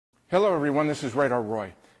Hello everyone, this is Radar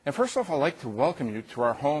Roy. And first off, I'd like to welcome you to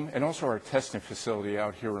our home and also our testing facility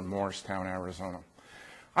out here in Morristown, Arizona.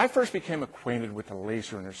 I first became acquainted with the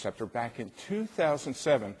laser interceptor back in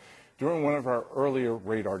 2007 during one of our earlier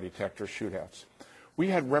radar detector shootouts. We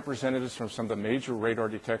had representatives from some of the major radar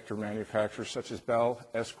detector manufacturers such as Bell,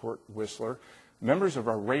 Escort, Whistler, members of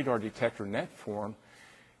our radar detector net forum,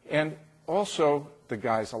 and also the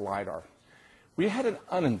guys at LIDAR. We had an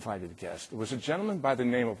uninvited guest. It was a gentleman by the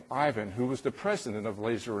name of Ivan, who was the president of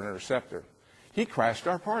Laser Interceptor. He crashed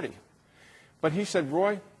our party. But he said,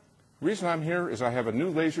 Roy, the reason I'm here is I have a new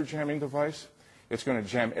laser jamming device. It's going to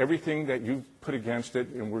jam everything that you put against it,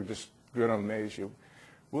 and we're just going to amaze you.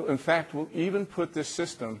 Well, in fact, we'll even put this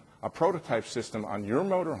system, a prototype system, on your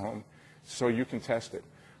motorhome so you can test it.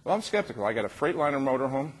 Well, I'm skeptical. I got a Freightliner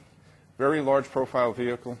motorhome, very large profile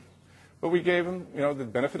vehicle. But we gave him, the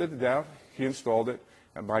benefit of the doubt. He installed it,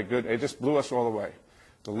 and it just blew us all away.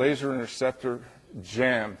 The laser interceptor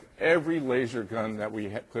jammed every laser gun that we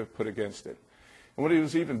had put against it. And what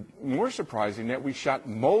was even more surprising, that we shot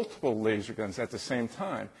multiple laser guns at the same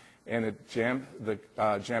time, and it jammed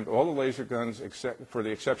all the laser guns for the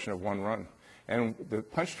exception of one run. And the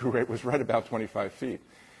punch-through rate was right about 25 feet.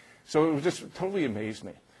 So it was just totally amazed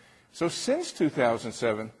me. So since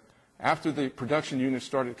 2007, after the production units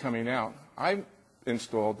started coming out, I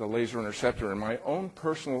installed the laser interceptor in my own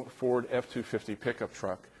personal Ford F-250 pickup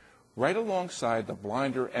truck right alongside the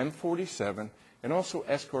Blinder M47 and also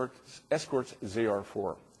Escort's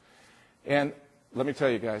ZR4. And let me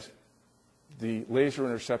tell you guys, the laser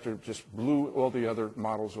interceptor just blew all the other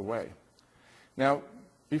models away. Now,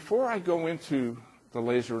 before I go into the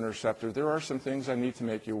laser interceptor, there are some things I need to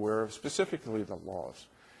make you aware of, specifically the laws.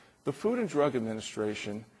 The Food and Drug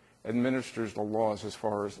Administration administers the laws as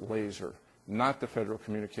far as laser, not the Federal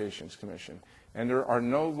Communications Commission. And there are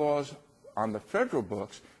no laws on the federal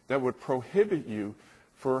books that would prohibit you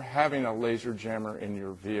for having a laser jammer in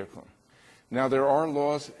your vehicle. Now, there are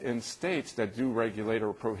laws in states that do regulate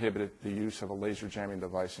or prohibit the use of a laser jamming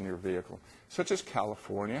device in your vehicle, such as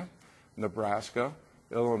California, Nebraska,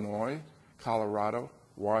 Illinois, Colorado,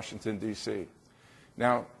 Washington, D.C.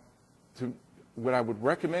 Now, what I would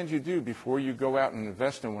recommend you do before you go out and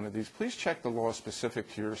invest in one of these, please check the law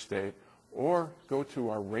specific to your state, or go to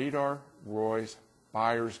our Radar Roy's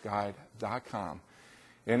buyersguide.com.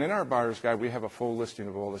 And in our buyer's guide, we have a full listing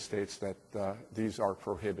of all the states that these are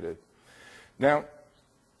prohibited. Now,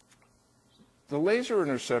 the laser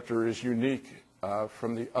interceptor is unique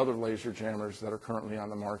from the other laser jammers that are currently on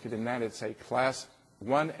the market in that it's a Class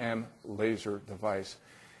 1M laser device,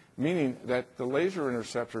 meaning that the laser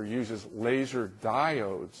interceptor uses laser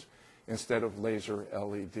diodes instead of laser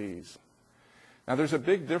LEDs. Now, there's a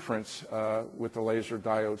big difference with the laser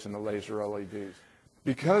diodes and the laser LEDs.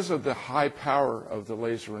 Because of the high power of the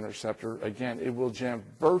laser interceptor, again, it will jam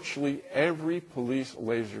virtually every police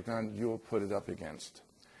laser gun you'll put it up against.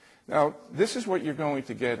 Now, this is what you're going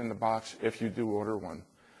to get in the box if you do order one.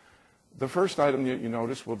 The first item that you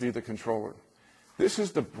notice will be the controller. This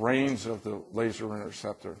is the brains of the laser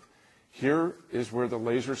interceptor. Here is where the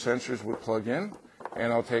laser sensors would plug in,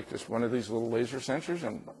 and I'll take one of these little laser sensors,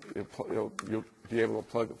 and you'll be able to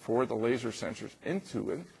plug 4 of the laser sensors into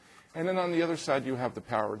it. And then on the other side, you have the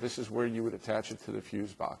power. This is where you would attach it to the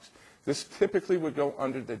fuse box. This typically would go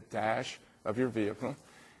under the dash of your vehicle,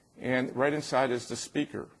 and right inside is the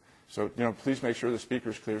speaker. So, please make sure the speaker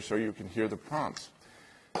is clear so you can hear the prompts.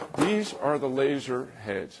 These are the laser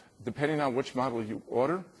heads. Depending on which model you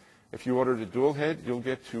order, if you order the dual head, you'll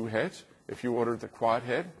get 2 heads. If you order the quad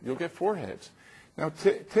head, you'll get 4 heads. Now,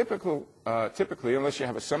 typically, unless you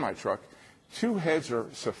have a semi-truck, 2 heads are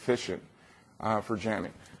sufficient for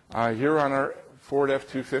jamming. Here on our Ford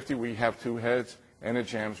F-250, we have 2 heads, and it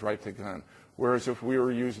jams right to gun. Whereas if we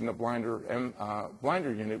were using the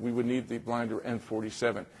Blinder unit, we would need the Blinder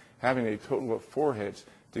M47, having a total of 4 heads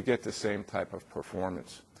to get the same type of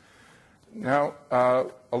performance. Now,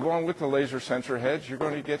 along with the laser sensor heads, you're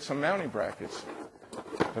going to get some mounting brackets.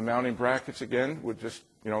 The mounting brackets, again, would just,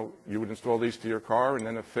 you would install these to your car and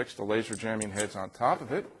then affix the laser jamming heads on top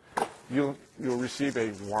of it. You'll receive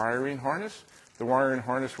a wiring harness. The wiring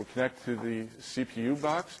harness will connect to the CPU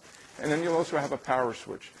box, and then you'll also have a power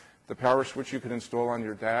switch. The power switch you can install on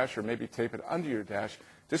your dash or maybe tape it under your dash.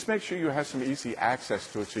 Just make sure you have some easy access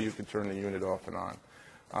to it so you can turn the unit off and on.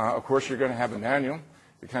 Of course, you're going to have a manual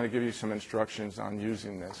to kind of give you some instructions on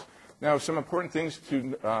using this. Now, some important things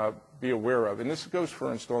to be aware of, and this goes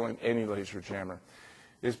for installing any laser jammer,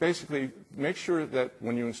 is basically make sure that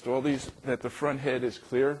when you install these, that the front head is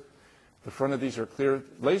clear. The front of these are clear.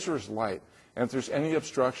 Laser is light. And if there's any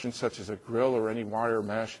obstruction, such as a grill or any wire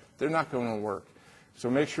mesh, they're not going to work. So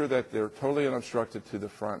make sure that they're totally unobstructed to the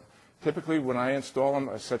front. Typically, when I install them,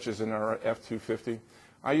 such as in our F-250,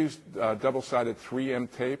 I use double-sided 3M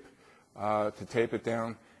tape to tape it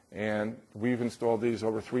down, and we've installed these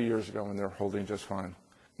over 3 years ago, and they're holding just fine.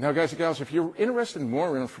 Now, guys and gals, if you're interested in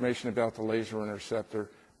more information about the Laser Interceptor,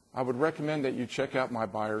 I would recommend that you check out my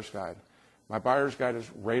buyer's guide. My buyer's guide is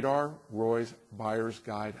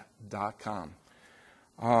radarroysbuyersguide.com.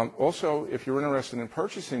 Also, if you're interested in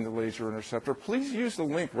purchasing the Laser Interceptor, please use the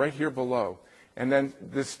link right here below, and then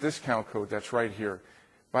this discount code that's right here.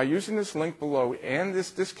 By using this link below and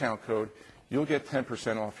this discount code, you'll get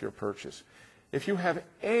 10% off your purchase. If you have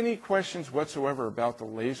any questions whatsoever about the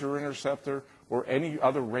Laser Interceptor or any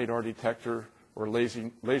other radar detector or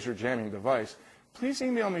laser jamming device, please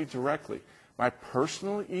email me directly. My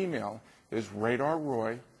personal email is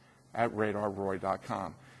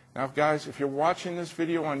radarroy@radarroy.com. Now, guys, if you're watching this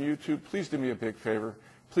video on YouTube, please do me a big favor.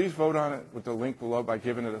 Please vote on it with the link below by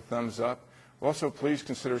giving it a thumbs up. Also, please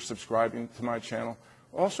consider subscribing to my channel.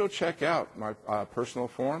 Also, check out my personal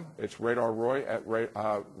forum. It's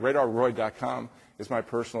radarroy.com is my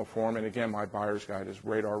personal forum. And again, my buyer's guide is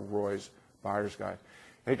Radar Roy's Buyer's Guide.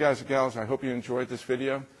 Hey, guys and gals, I hope you enjoyed this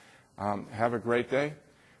video. Have a great day.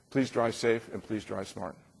 Please drive safe and please drive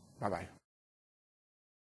smart. Bye-bye.